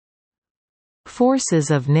Forces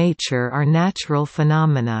of nature are natural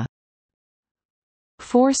phenomena.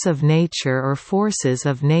 Force of nature or forces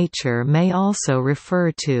of nature may also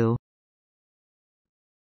refer to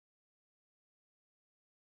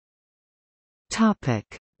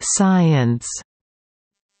Science.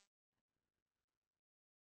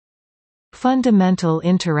 Fundamental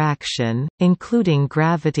interaction, including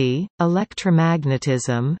gravity,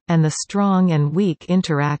 electromagnetism, and the strong and weak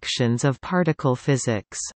interactions of particle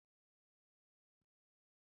physics.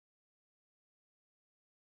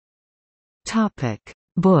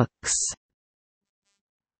 Books.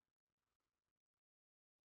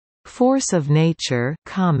 Force of Nature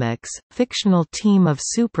comics, fictional team of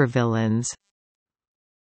supervillains.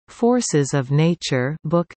 Forces of Nature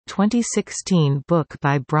book, 2016 book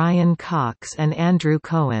by Brian Cox and Andrew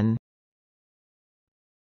Cohen.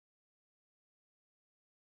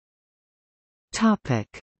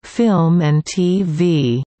 Film and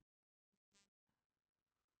TV.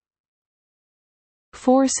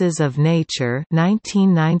 Forces of Nature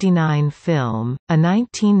 1999 film, a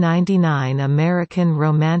 1999 American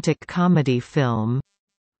romantic comedy film.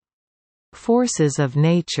 Forces of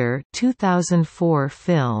Nature 2004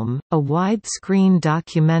 film, a widescreen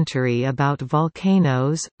documentary about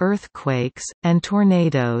volcanoes, earthquakes, and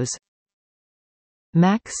tornadoes.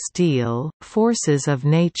 Max Steel, Forces of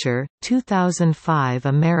Nature 2005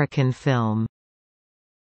 American film.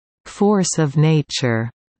 Force of Nature.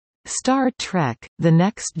 Star Trek: The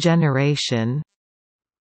Next Generation.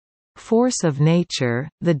 Force of Nature,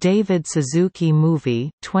 the David Suzuki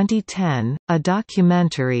Movie 2010, a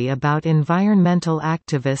documentary about environmental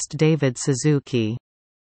activist David Suzuki.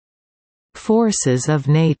 Forces of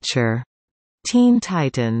Nature. Teen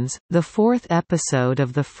Titans, the fourth episode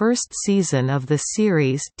of the first season of the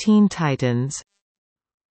series Teen Titans.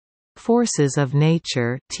 Forces of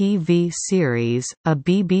Nature TV series, a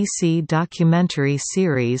BBC documentary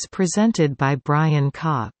series presented by Brian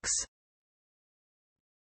Cox.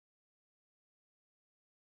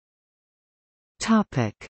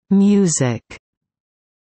 Music.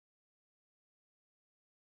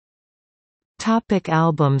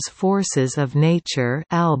 Albums. Forces of Nature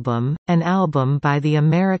album, an album by the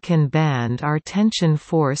American band Tension.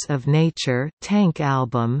 Force of Nature Tank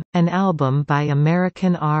album, an album by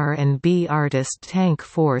American R&B artist Tank.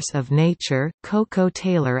 Force of Nature Coco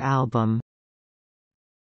Taylor album.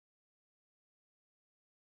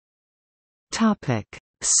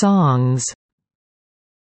 Songs.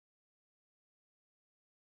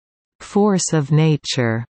 Force of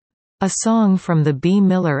Nature, a song from the B.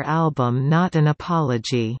 Miller album Not an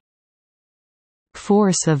Apology.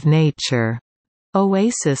 Force of Nature,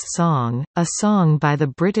 Oasis song, a song by the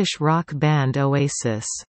British rock band Oasis.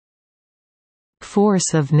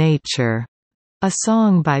 Force of Nature, a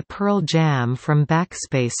song by Pearl Jam from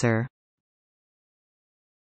Backspacer.